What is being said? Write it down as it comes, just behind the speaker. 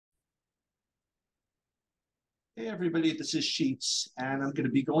Hey everybody, this is Sheets, and I'm going to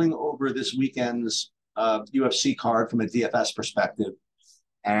be going over this weekend's UFC card from a DFS perspective.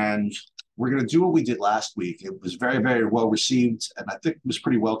 And we're going to do what we did last week. It was very, very well received, and I think it was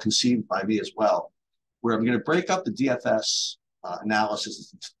pretty well conceived by me as well, where I'm going to break up the DFS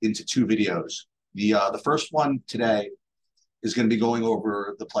analysis into two videos. The first one today is going to be going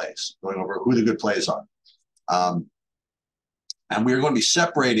over the plays, going over who the good plays are. And we're going to be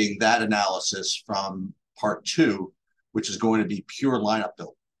separating that analysis from part two, which is going to be pure lineup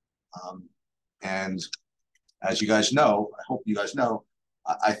build. And as you guys know, I hope you guys know,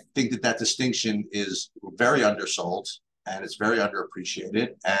 I think that distinction is very undersold and it's very underappreciated.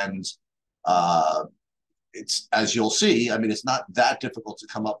 And it's, as you'll see, I mean, it's not that difficult to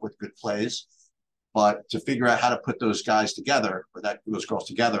come up with good plays, but to figure out how to put those guys together, or those girls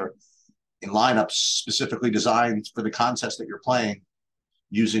together in lineups specifically designed for the contest that you're playing,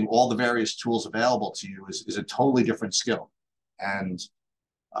 using all the various tools available to you is a totally different skill. And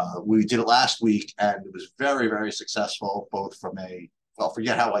we did it last week, and it was very, very successful, both from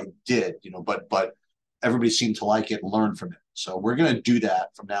forget how I did, but everybody seemed to like it and learn from it. So we're going to do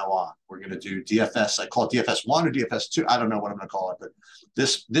that from now on. We're going to do DFS. I call it DFS 1 or DFS 2. I don't know what I'm going to call it, but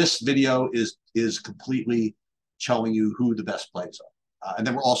this video is completely showing you who the best plays are. And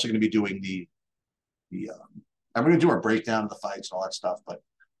then we're also going to be doing I'm going to do our breakdown of the fights and all that stuff, but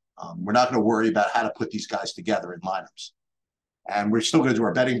we're not going to worry about how to put these guys together in lineups. And we're still going to do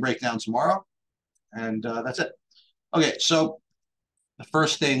our betting breakdown tomorrow, and that's it. Okay, so the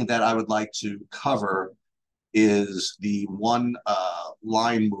first thing that I would like to cover is the one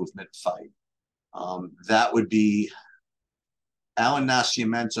line movement fight. That would be Alan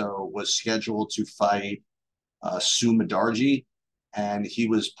Nascimento was scheduled to fight Sue Mudarji, and he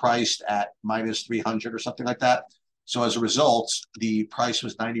was priced at minus 300 or something like that. So as a result, the price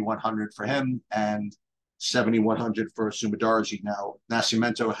was 9,100 for him and 7,100 for Sue Mudarji. Now,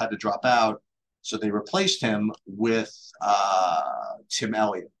 Nascimento had to drop out, so they replaced him with Tim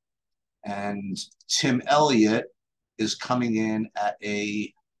Elliott. And Tim Elliott is coming in at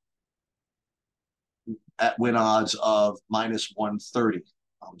win odds of minus 130.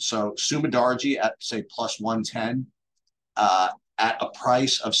 So Sue Mudarji at, say, plus 110, at a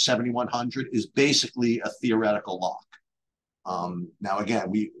price of 7,100 is basically a theoretical lock. Now,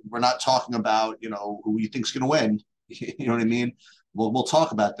 again, we're not talking about, who you think's going to win. You know what I mean? We'll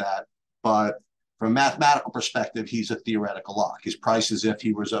talk about that. But from a mathematical perspective, he's a theoretical lock. His price is if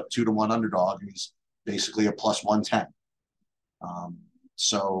he was up 2-1 underdog, and he's basically a plus 110.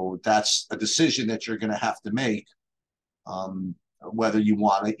 So that's a decision that you're going to have to make, whether you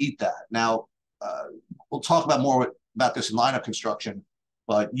want to eat that. Now, we'll talk about this in lineup construction,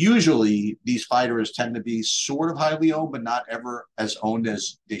 but usually these fighters tend to be sort of highly owned, but not ever as owned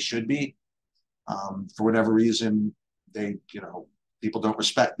as they should be. For whatever reason, people don't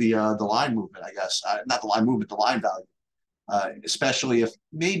respect the line movement, I guess. Not the line movement, the line value. Especially if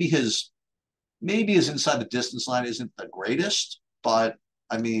maybe his inside the distance line isn't the greatest, but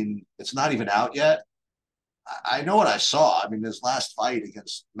I mean, it's not even out yet. I know what I saw. I mean, his last fight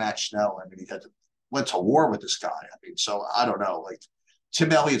against Matt Schnell, I mean, he went to war with this guy. I mean, so I don't know. Like,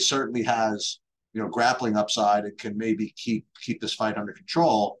 Tim Elliott certainly has, grappling upside and can maybe keep this fight under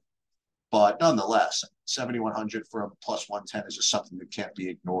control. But nonetheless, 7,100 for a plus 110 is just something that can't be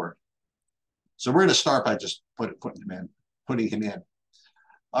ignored. So we're going to start by just putting him in.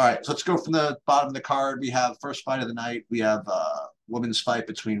 All right, so let's go from the bottom of the card. We have first fight of the night. We have a women's fight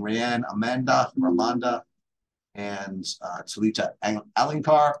between Rayan Amanda and Talita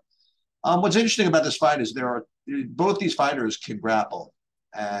Alinkar. What's interesting about this fight is both these fighters can grapple,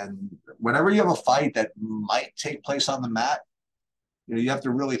 and whenever you have a fight that might take place on the mat, you have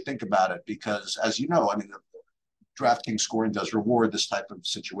to really think about it because, as you know, I mean, DraftKings scoring does reward this type of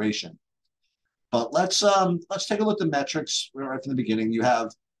situation. But let's take a look at the metrics right from the beginning. You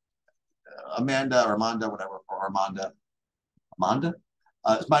have Amanda,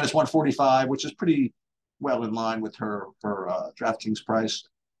 it's minus 145, which is pretty well in line with her DraftKings price.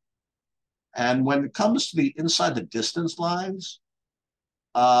 And when it comes to the inside the distance lines,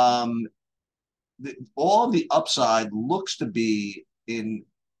 all of the upside looks to be in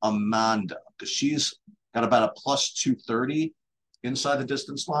Amanda because she's got about a plus 230 inside the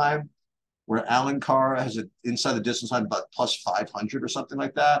distance line, where Alinkar has an inside the distance line about plus 500 or something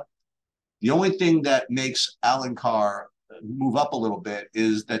like that. The only thing that makes Alinkar move up a little bit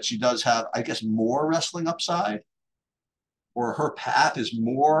is that she does have, I guess, more wrestling upside, or her path is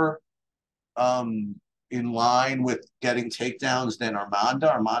more in line with getting takedowns than Armanda.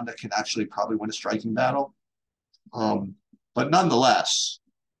 Armanda can actually probably win a striking battle. But nonetheless,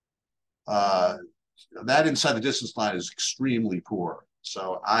 that inside the distance line is extremely poor.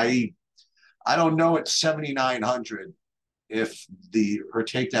 So I don't know at 7,900 if her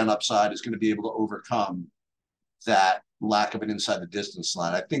takedown upside is going to be able to overcome that lack of an inside the distance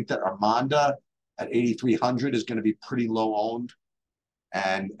line. I think that Armanda at 8,300 is going to be pretty low owned,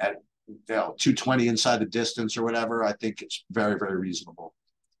 and at 220 inside the distance or whatever, I think it's very, very reasonable.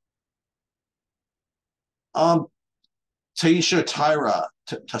 Tatsuro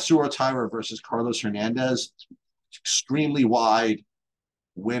Taira versus Carlos Hernandez, extremely wide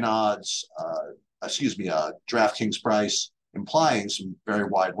win odds. DraftKings price implying some very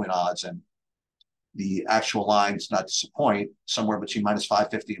wide win odds, and the actual lines not disappoint, somewhere between minus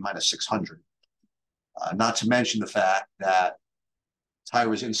 550 and minus 600. Not to mention the fact that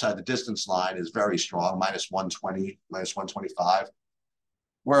Tyra's inside the distance line is very strong, minus 120, minus 125,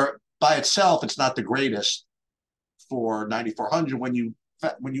 where by itself it's not the greatest for 9,400 when you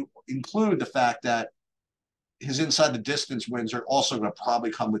include the fact that his inside the distance wins are also going to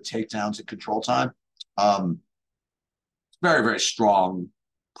probably come with takedowns at control time. Very, very strong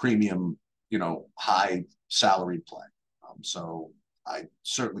premium, high salary play. So I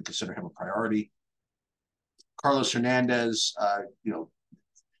certainly consider him a priority. Carlos Hernandez,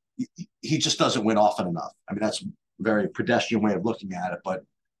 he just doesn't win often enough. I mean, that's a very pedestrian way of looking at it, but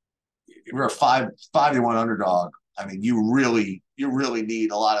you're a 5-1 underdog. I mean, you really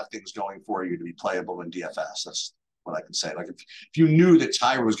need a lot of things going for you to be playable in DFS. That's what I can say. Like if you knew that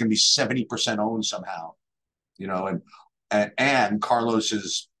Tyra was going to be 70% owned somehow, and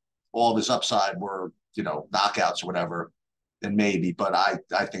Carlos's all of his upside were knockouts or whatever, then maybe. But I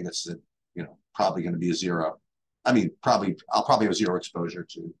think it's probably going to be a zero. I mean, I'll probably have zero exposure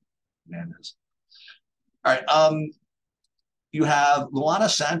to Hernandez. All right. You have Luana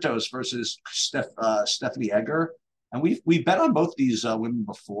Santos versus Stephanie Egger, and we bet on both these women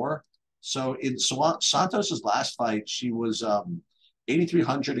before. So in Santos's last fight, she was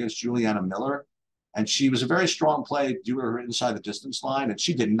 8,300 against Juliana Miller, and she was a very strong play due to her inside the distance line, and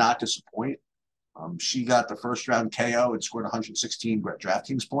she did not disappoint. She got the first round KO and scored 116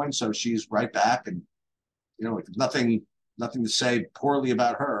 DraftKings points, so she's right back, and nothing to say poorly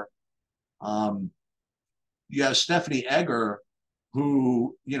about her. You have Stephanie Egger,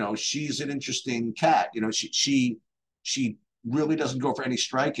 who she's an interesting cat. She really doesn't go for any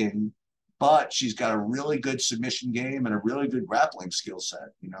striking, but she's got a really good submission game and a really good grappling skill set.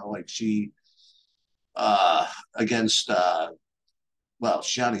 Like she against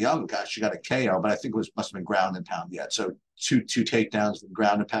Shiana Young, she got a KO, but I think it must have been ground and pound yet. So two takedowns with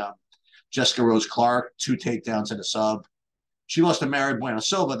ground and pound. Jessica Rose Clark, 2 takedowns and a sub. She lost to Mary Bueno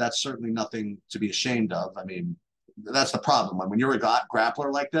Silva. That's certainly nothing to be ashamed of. I mean, that's the problem. When you're a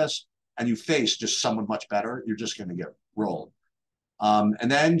grappler like this and you face just someone much better, you're just going to get rolled.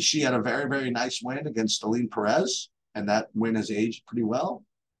 And then she had a very, very nice win against Aline Perez, and that win has aged pretty well.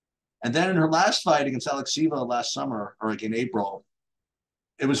 And then in her last fight against Alexieva last summer, or like in April,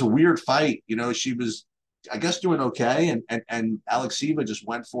 it was a weird fight. She was, I guess, doing okay, and Alexieva just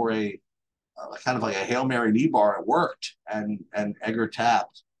went for a kind of like a Hail Mary knee bar. It worked, and Egger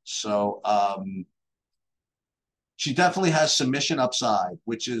tapped. So she definitely has submission upside,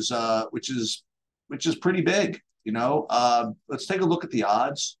 which is pretty big. Let's take a look at the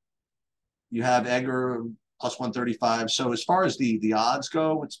odds. You have Egger plus 135. So as far as the odds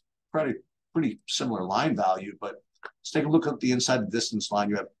go, it's pretty similar line value. But let's take a look at the inside the distance line.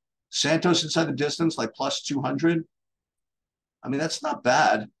 You have Santos inside the distance, like plus 200. I mean, that's not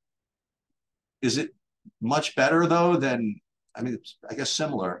bad. Is it much better though than? I mean, it's, I guess,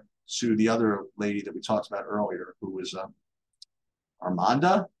 similar to the other lady that we talked about earlier, who was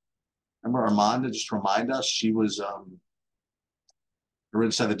Armanda. Remember Armanda? Just to remind us, she was her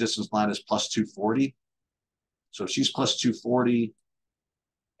inside the distance line is plus 240. So if she's plus 240,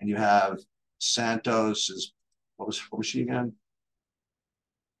 and you have Santos is what was she again?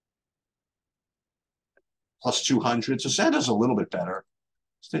 Plus 200. So Santos is a little bit better.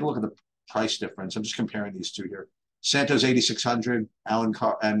 Let's take a look at the price difference. I'm just comparing these two here. Santos 8,600, and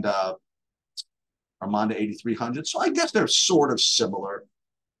Armanda 8,300. So I guess they're sort of similar,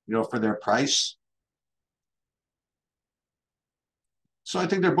 for their price. So I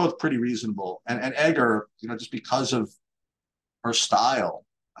think they're both pretty reasonable. And Egger, just because of her style,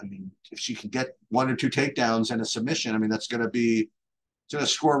 I mean, if she can get 1 or 2 takedowns and a submission, I mean, that's going to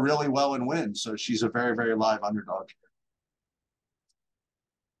score really well and win. So she's a very, very live underdog here.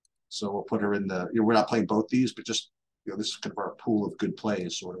 So we'll put her in the, we're not playing both these, but just, this is kind of our pool of good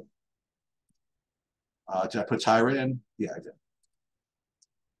plays, sort of. Did I put Tyra in? Yeah, I did.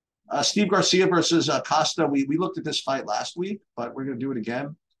 Steve Garcia versus Costa. We looked at this fight last week, but we're going to do it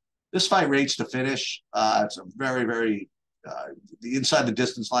again. This fight rates to finish. It's a very, very the inside the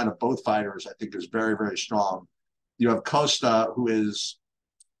distance line of both fighters, I think, is very, very strong. You have Costa, who is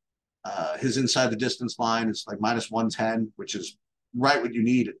his inside the distance line is like minus 110, which is right what you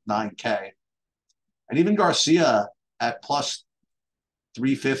need at 9K. And even Garcia at plus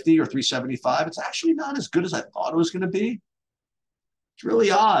 350 or 375, it's actually not as good as I thought it was going to be. It's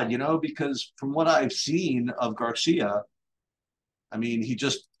really odd, because from what I've seen of Garcia, I mean, he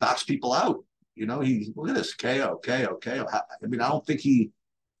just knocks people out. He look at this KO, KO, KO. I mean, I don't think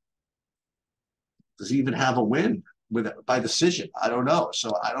does he even have a win by decision. I don't know.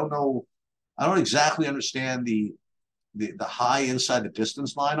 So I don't know. I don't exactly understand the high inside the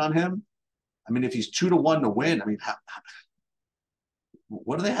distance line on him. I mean, if he's 2-1 to win, I mean,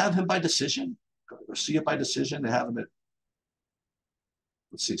 what do they have him by decision? Garcia by decision. They have him at,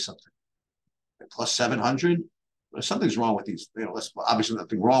 let's see something, plus 700. Something's wrong with these. Obviously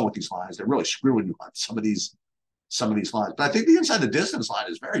nothing wrong with these lines. They're really screwing you on some of these lines. But I think the inside the distance line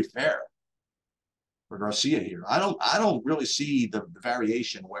is very fair for Garcia here. I don't really see the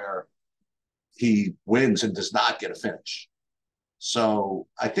variation where he wins and does not get a finish. So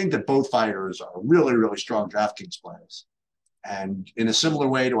I think that both fighters are really, really strong DraftKings players. And in a similar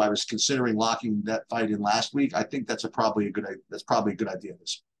way to I was considering locking that fight in last week, I think that's probably a good idea.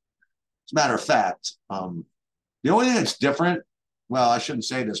 As a matter of fact, the only thing that's different, well, I shouldn't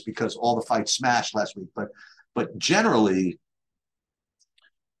say this because all the fights smashed last week, but generally,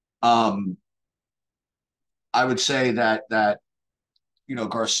 I would say that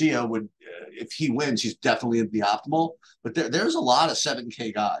Garcia would, if he wins, he's definitely in the optimal. But there's a lot of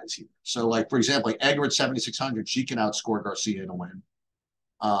 7K guys here. So, like for example, like Edgar at 7,600, she can outscore Garcia in a win.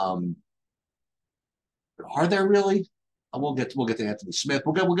 Are there really? We'll get to Anthony Smith.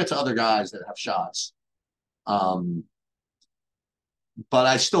 We'll get to other guys that have shots. But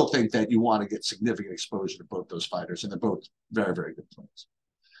I still think that you want to get significant exposure to both those fighters, and they're both very, very good players.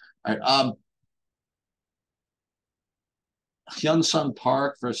 All right. Hyun Sung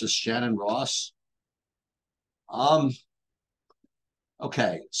Park versus Shannon Ross.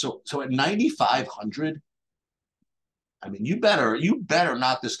 Okay, so at 9,500, I mean, you better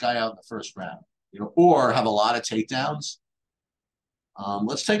knock this guy out in the first round, or have a lot of takedowns.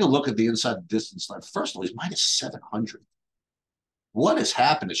 Let's take a look at the inside the distance line. First of all, he's minus 700. What has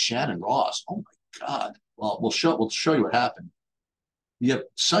happened to Shannon Ross? Oh my God. Well, we'll show you what happened. You have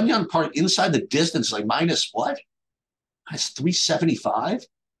Sun Yun Park inside the distance, like minus what? Minus 375?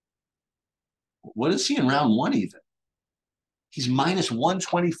 What is he in round one even? He's minus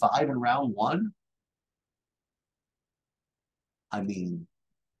 125 in round one? I mean,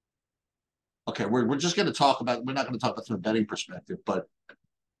 okay, we're just going to talk about, we're not going to talk about from a betting perspective, but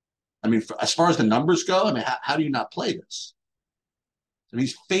I mean, as far as the numbers go, I mean, how do you not play this? I mean,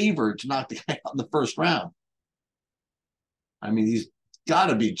 he's favored to knock the guy out in the first round. I mean, he's got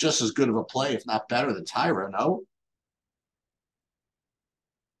to be just as good of a play, if not better, than Tyra, no?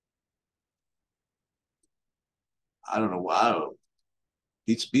 I don't know. Wow.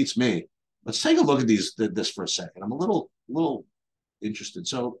 Beats me. Let's take a look at this for a second. I'm a little interested.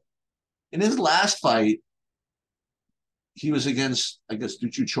 So in his last fight, he was against, I guess,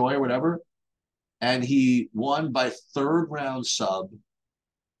 Duchu Choi or whatever, and he won by third round sub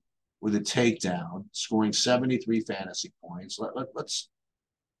with a takedown, scoring 73 fantasy points. Let's.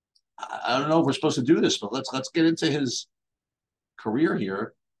 I don't know if we're supposed to do this, but let's get into his career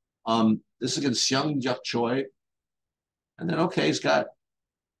here. This is against Seung Juk Choi, and then okay, he's got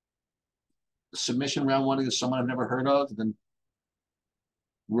a submission round one against someone I've never heard of. And then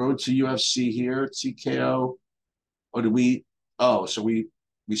road to UFC here, TKO. Oh, did we? Oh, so we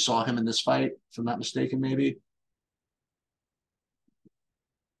saw him in this fight, if I'm not mistaken, maybe.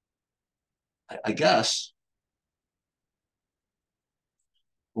 I guess.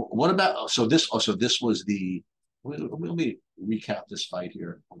 What about? So this was the. Let me recap this fight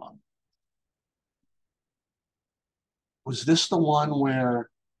here. Hold on. Was this the one where?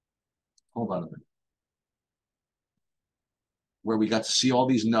 Hold on a minute. Where we got to see all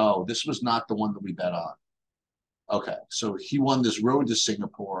these? No, this was not the one that we bet on. Okay, so he won this road to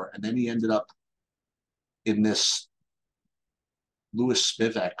Singapore, and then he ended up in this Louis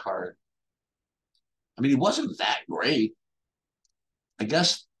Spivak card. I mean, he wasn't that great. I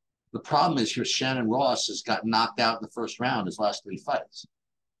guess the problem is here Shannon Ross has got knocked out in the first round his last three fights,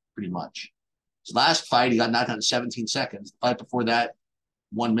 pretty much. His last fight, he got knocked out in 17 seconds. The fight before that,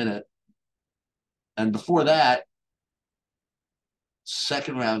 1 minute. And before that,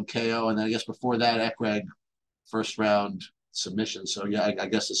 second round KO. And then I guess before that, Ekreg, first round submission. So yeah, I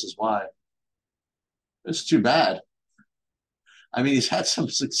guess this is why. It's too bad. I mean, he's had some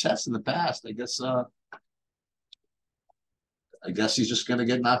success in the past. I guess he's just going to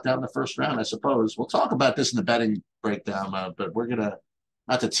get knocked out in the first round, I suppose. We'll talk about this in the betting breakdown, but we're going to,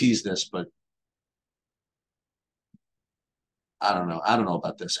 not to tease this, but I don't know. I don't know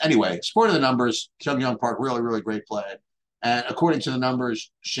about this. Anyway, sport of the numbers, Young Park, really, really great play. And according to the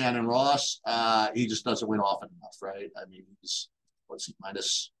numbers, Shannon Ross, he just doesn't win often enough, right? I mean, he's, what's he,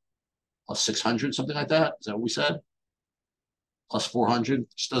 minus plus 600, something like that? Is that what we said? Plus 400,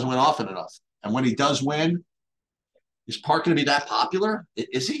 just doesn't win often enough. And when he does win, is Park going to be that popular?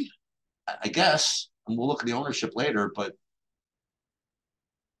 Is he? I guess. And we'll look at the ownership later, but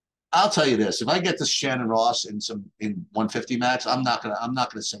I'll tell you this: if I get this Shannon Ross in 150 max, I'm not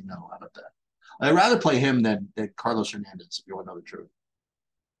gonna say no. How about that? I'd rather play him than Carlos Hernandez, if you want to know the truth.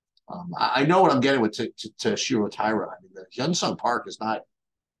 I know what I'm getting with to Shiro Taira. I mean, the Hyun-Sung Park is not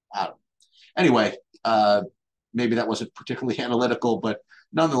out. Anyway, maybe that wasn't particularly analytical, but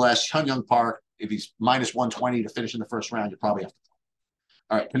nonetheless, Hyun-Young Park, if he's minus 120 to finish in the first round, you probably have to.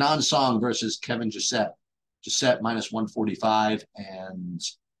 All right, Kanan Song versus Kevin Gisette. Gisette minus 145 and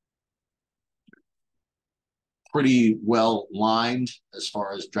pretty well lined as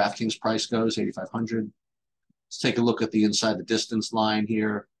far as DraftKings price goes, 8,500. Let's take a look at the inside the distance line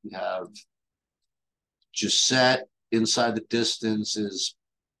here. We have Gisette inside the distance is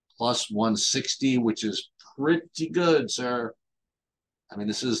plus 160, which is pretty good, sir. I mean,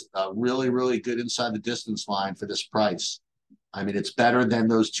 this is a really, really good inside the distance line for this price. I mean, it's better than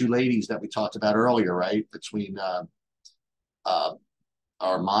those two ladies that we talked about earlier, right? Between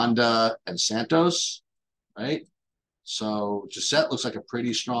Armanda and Santos, right? So Gisette looks like a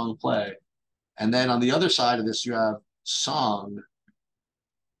pretty strong play. And then on the other side of this, you have Song.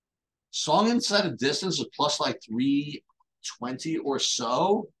 Song inside the distance is plus like 320 or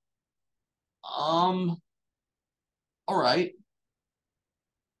so. All right.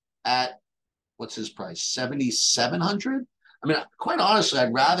 At what's his price? 7,700. I mean, quite honestly,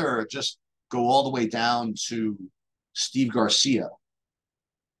 I'd rather just go all the way down to Steve Garcia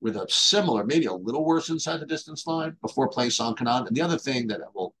with a similar, maybe a little worse inside the distance line before playing Song Kanan. And the other thing that I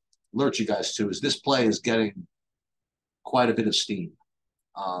will alert you guys to is this play is getting quite a bit of steam.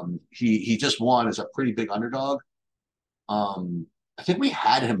 He just won as a pretty big underdog. I think we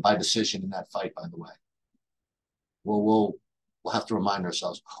had him by decision in that fight, by the way. We'll have to remind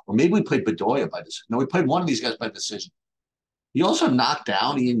ourselves. Or maybe we played Bedoya by decision. No, we played one of these guys by decision. He also knocked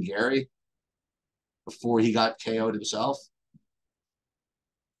down Ian Gary before he got KO'd himself.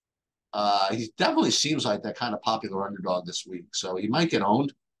 He definitely seems like that kind of popular underdog this week, so he might get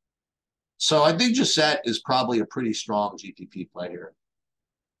owned. So I think Gisette is probably a pretty strong GPP play here.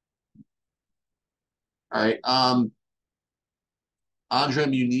 All right. Andre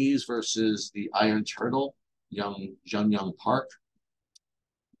Muniz versus the Iron Turtle, Young Park.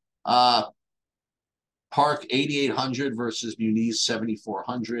 Park 8,800 versus Muniz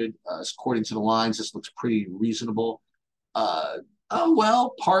 7,400. According to the lines, this looks pretty reasonable. Oh,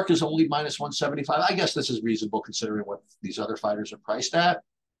 well, Park is only minus 175. I guess this is reasonable considering what these other fighters are priced at.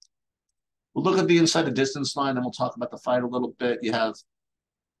 We'll look at the inside the distance line, then we'll talk about the fight a little bit. You have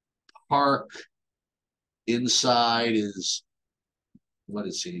Park inside is, what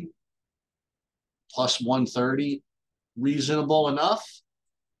is he? Plus 130, reasonable enough.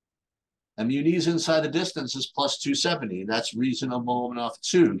 And Muniz inside the distance is plus 270. That's reasonable enough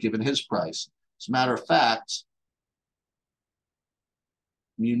too, given his price. As a matter of fact,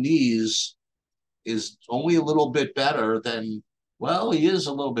 Muniz is only a little bit better than, well, he is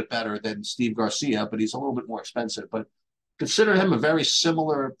a little bit better than Steve Garcia, but he's a little bit more expensive. But consider him a very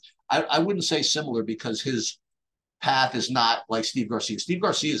similar, I wouldn't say similar because his path is not like Steve Garcia. Steve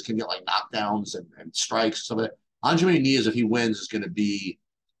Garcia's can get like knockdowns and strikes. Some of that. Andre Muniz, if he wins, is going to be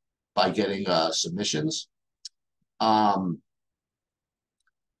by getting submissions. And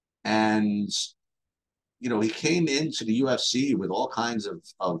you know, he came into the UFC with all kinds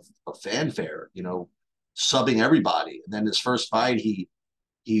of fanfare, you know, subbing everybody. And then his first fight, he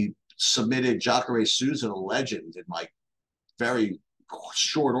submitted Jacare Souza, a legend, in like very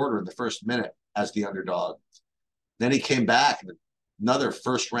short order in the first minute as the underdog. Then he came back and another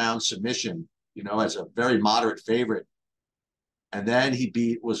first round submission, you know, as a very moderate favorite. And then he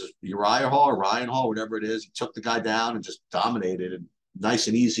beat, was Uriah Hall or Ryan Hall, whatever it is. He took the guy down and just dominated, and nice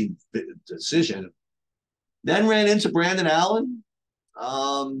and easy decision. Then ran into Brandon Allen,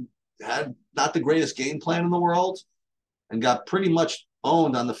 had not the greatest game plan in the world, and got pretty much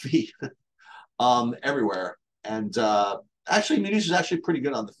owned on the feet everywhere. And actually, Muniz is actually pretty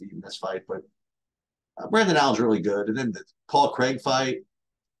good on the feet in this fight, but Brandon Allen's really good. And then the Paul Craig fight,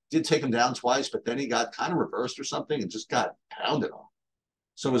 did take him down twice, but then he got kind of reversed or something and just got pounded on.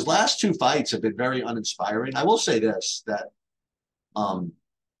 So his last two fights have been very uninspiring. I will say this, that um,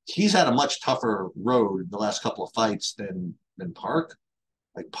 he's had a much tougher road in the last couple of fights than Park.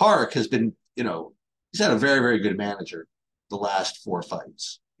 Like Park has been, he's had a very, very good manager the last four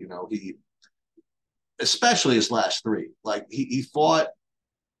fights. He, especially his last three, like he fought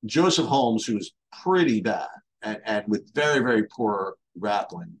Joseph Holmes, who's pretty bad and with very, very poor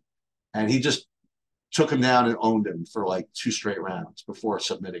grappling. And he just took him down and owned him for like two straight rounds before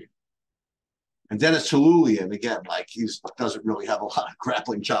submitting. And Dennis Turulian, again, like he doesn't really have a lot of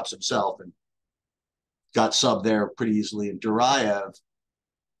grappling chops himself and got subbed there pretty easily. And Duraev,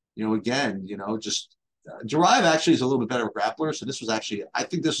 again, just Duraev actually is a little bit better grappler. So I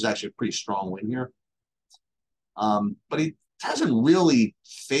think this was actually a pretty strong win here. But he hasn't really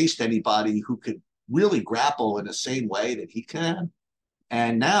faced anybody who could really grapple in the same way that he can.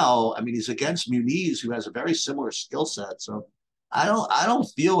 And now, I mean, he's against Muniz, who has a very similar skill set. So I don't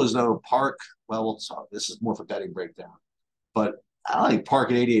feel as though Park. Well, this is more for betting breakdown, but I don't think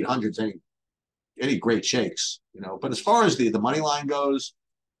Park at 8,800 is any great shakes, But as far as the money line goes,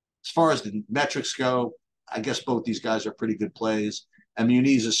 as far as the metrics go, I guess both these guys are pretty good plays. And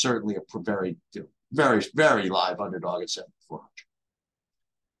Muniz is certainly a very, very, very live underdog at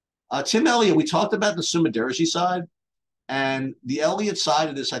 7,400. Tim Elliott, we talked about the Sumaderji side. And the Elliott side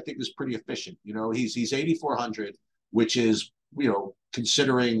of this, I think, is pretty efficient. He's 8,400, which is,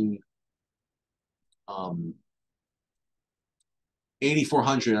 considering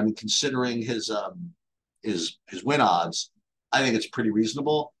 8,400. I mean, considering his win odds, I think it's pretty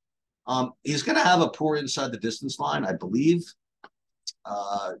reasonable. He's going to have a poor inside the distance line, I believe,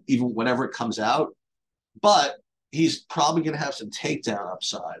 even whenever it comes out. But he's probably going to have some takedown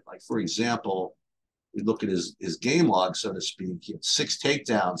upside. Like, for example, we look at his game log, so to speak. He had 6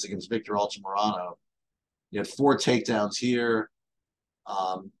 takedowns against Victor Altamirano. He had 4 takedowns here.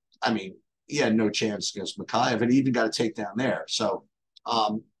 I mean, he had no chance against Mikhaev, and he even got a takedown there. So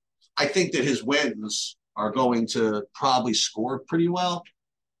I think that his wins are going to probably score pretty well.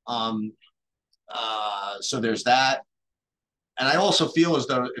 So there's that. And I also feel as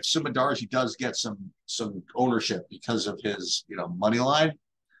though if Sumadarji does get some ownership because of his money line,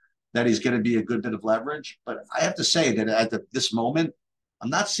 that he's going to be a good bit of leverage. But I have to say that at this moment, I'm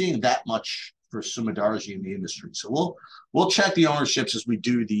not seeing that much for Sumadarji in the industry. So we'll check the ownerships as we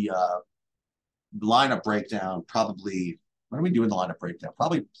do the lineup breakdown. Probably, when are we doing the lineup breakdown?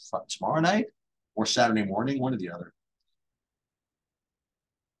 Probably tomorrow night or Saturday morning, one or the other.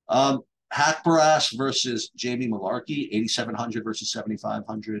 Hakparas versus Jamie Malarkey, 8,700 versus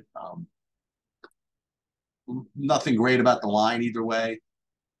 7,500. Nothing great about the line either way.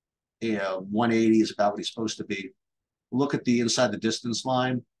 180 is about what he's supposed to be. Look at the inside the distance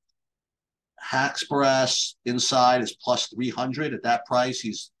line. Hakparas inside is plus 300. At that price,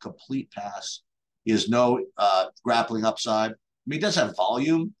 he's complete pass. He has no grappling upside. I mean, he does have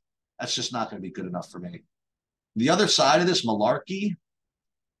volume. That's just not going to be good enough for me. The other side of this, Malarkey,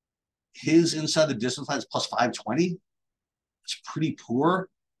 his inside the distance line is plus 520. It's pretty poor.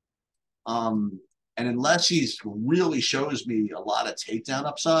 And unless he's really shows me a lot of takedown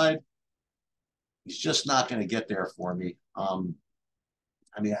upside, he's just not going to get there for me.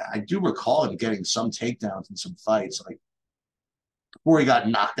 I mean, I do recall him getting some takedowns in some fights. Like before he got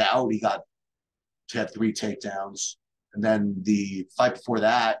knocked out, he had 3 takedowns. And then the fight before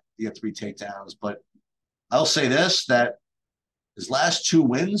that, he had 3 takedowns. But I'll say this, that his last 2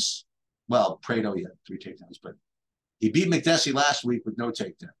 wins, well, Prado, he had 3 takedowns, but he beat McDessie last week with no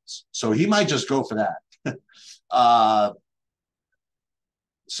takedowns. So he might just go for that.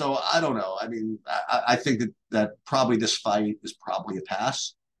 So I don't know. I mean, I think that probably this fight is probably a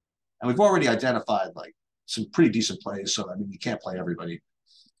pass. And we've already identified like some pretty decent plays. So, I mean, you can't play everybody.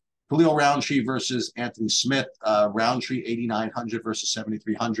 Khalil Roundtree versus Anthony Smith. Roundtree 8,900 versus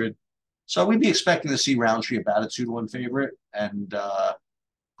 7,300. So we'd be expecting to see Roundtree about a 2-1 favorite. And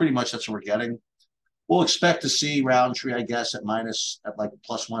pretty much that's what we're getting. We'll expect to see Roundtree, I guess, at like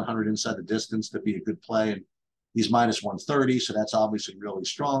plus 100 inside the distance to be a good play. And he's minus 130, so that's obviously really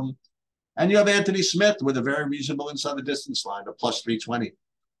strong. And you have Anthony Smith with a very reasonable inside the distance line, a plus 320.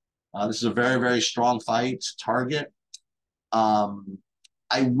 This is a very, very strong fight target.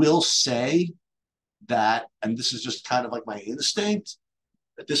 I will say that, and this is just kind of like my instinct,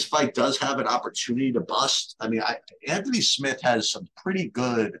 that this fight does have an opportunity to bust. I mean, Anthony Smith has some pretty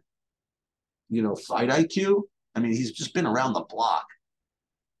good, fight IQ. I mean, he's just been around the block.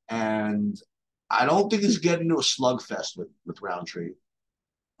 And I don't think he's getting into a slugfest with Roundtree.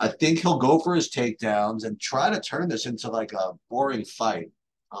 I think he'll go for his takedowns and try to turn this into like a boring fight.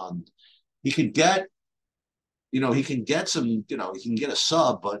 Um, he could get, he can get some, he can get a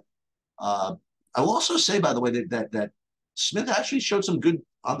sub, but uh, I will also say, by the way, that Smith actually showed some good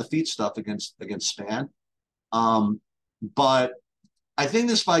on the feet stuff against Spann. But I think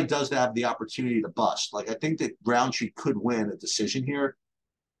this fight does have the opportunity to bust. Like I think that Roundtree could win a decision here.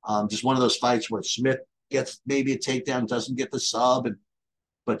 Just one of those fights where Smith gets maybe a takedown, doesn't get the sub,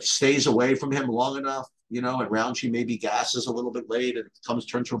 but stays away from him long enough, and Roundtree maybe gasses a little bit late and it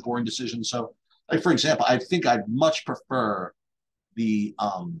turns to a boring decision. So, like for example, I think I'd much prefer the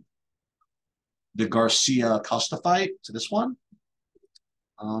Garcia Costa fight to this one.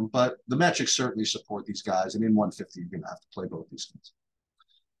 But the metrics certainly support these guys, and in 150, you're going to have to play both these guys.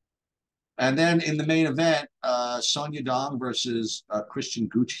 And then in the main event, Son Yadong versus Christian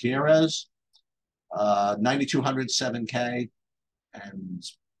Gutierrez, 9,200, 7K, and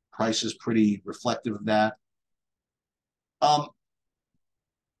price is pretty reflective of that.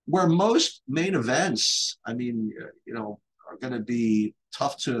 Where most main events, are going to be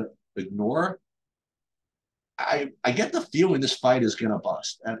tough to ignore. I get the feeling this fight is going to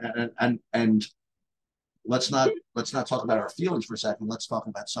bust, and let's not talk about our feelings for a second. Let's talk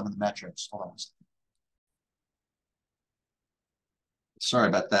about some of the metrics. Hold on. Sorry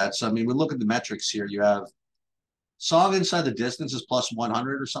about that. So we look at the metrics here. You have Song inside the distance is plus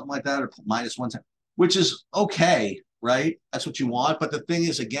 100 or something like that, or minus 110, which is okay, right? That's what you want. But the thing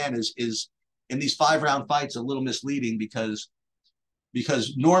is, again, is in these 5-round fights a little misleading because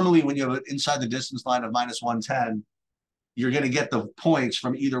normally when you have an inside the distance line of minus 110, you're going to get the points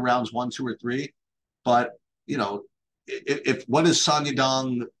from either rounds 1, 2, or 3. But if what is Son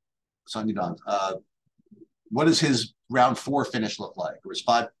Yadong, what does his round 4 finish look like, or his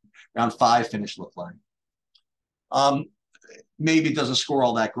round 5 finish look like? Maybe it doesn't score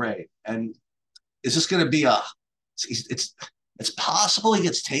all that great. And is this going to be it's possible he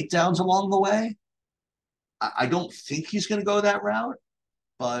gets takedowns along the way. I don't think he's going to go that route,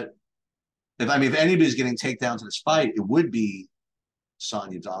 but if anybody's getting takedowns in this fight, it would be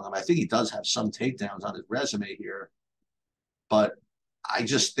Son Yadong. I think he does have some takedowns on his resume here, but I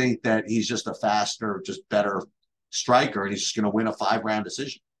just think that he's just a faster, just better striker, and he's just going to win a 5-round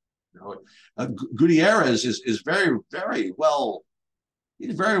decision. Gutierrez is very, very well.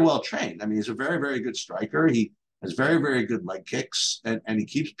 He's very well trained. He's a very, very good striker. He has very, very good leg kicks, and he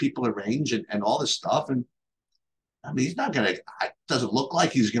keeps people at range and all this stuff. And he's not going to. It doesn't look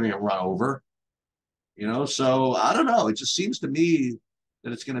like he's going to get run over. So I don't know. It just seems to me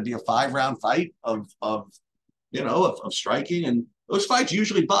that it's going to be a 5-round fight of striking, and those fights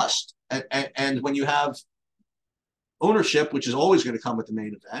usually bust. And when you have ownership, which is always going to come with the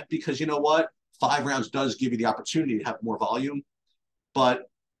main event, because you know what, 5 rounds does give you the opportunity to have more volume. But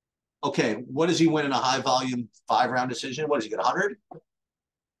okay, what does he win in a high volume 5-round decision? What does he get, 100?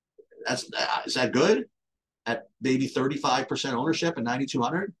 Is that good at maybe 35% ownership and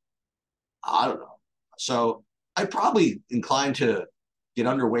 9,200? I don't know. So I'd probably inclined to get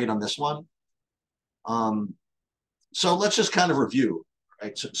underweight on this one. So let's just kind of review,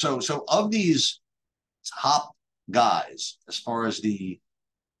 right? So of these top guys, as far as the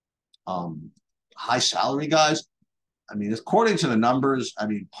high salary guys, according to the numbers,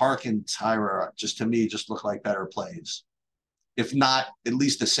 Park and Tyra just to me just look like better plays, if not at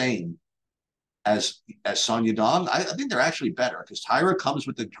least the same as Son Yadong. I think they're actually better because Tyra comes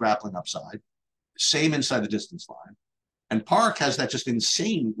with the grappling upside, same inside the distance line, and Park has that just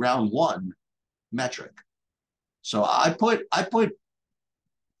insane round 1 metric. So I put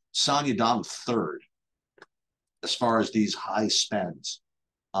Son Yadong third as far as these high spends.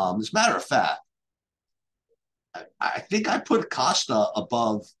 As a matter of fact, I think I put Costa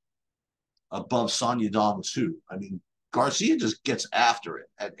above Son Yadong too. Garcia just gets after it,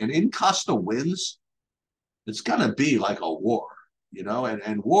 and in Costa wins, it's gonna be like a war,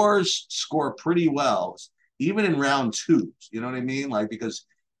 and wars score pretty well, even in round 2s. You know what I mean? Like, because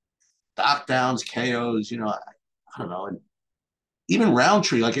knockdowns, KOs, I don't know, and even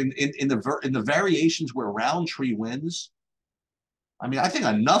Roundtree, like in the variations where Roundtree wins, I think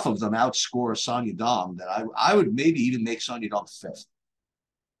enough of them outscore Son Yadong that I would maybe even make Son Yadong 5th.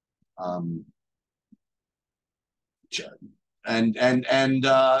 And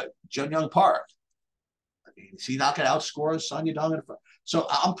Jun Young Park. Is he not going to outscore Son Yadong? So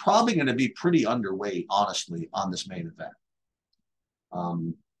I'm probably going to be pretty underweight, honestly, on this main event.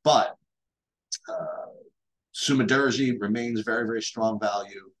 But Sumaderji remains very, very strong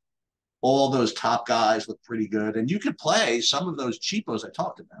value. All those top guys look pretty good. And you could play some of those cheapos I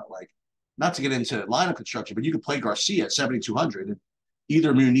talked about, like, not to get into lineup construction, but you could play Garcia at 7,200 and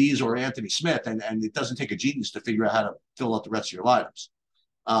either Muniz or Anthony Smith, and it doesn't take a genius to figure out how to fill out the rest of your lineups.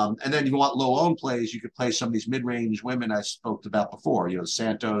 And then you want low owned plays, you could play some of these mid range women I spoke about before,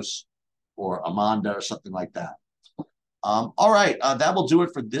 Santos or Amanda or something like that. All right, that will do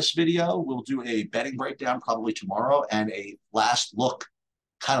it for this video. We'll do a betting breakdown probably tomorrow and a last look,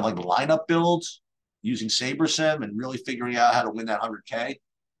 kind of like lineup builds using SaberSim and really figuring out how to win that 100K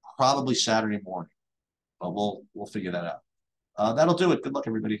probably Saturday morning. But we'll figure that out. That'll do it. Good luck,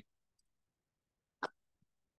 everybody.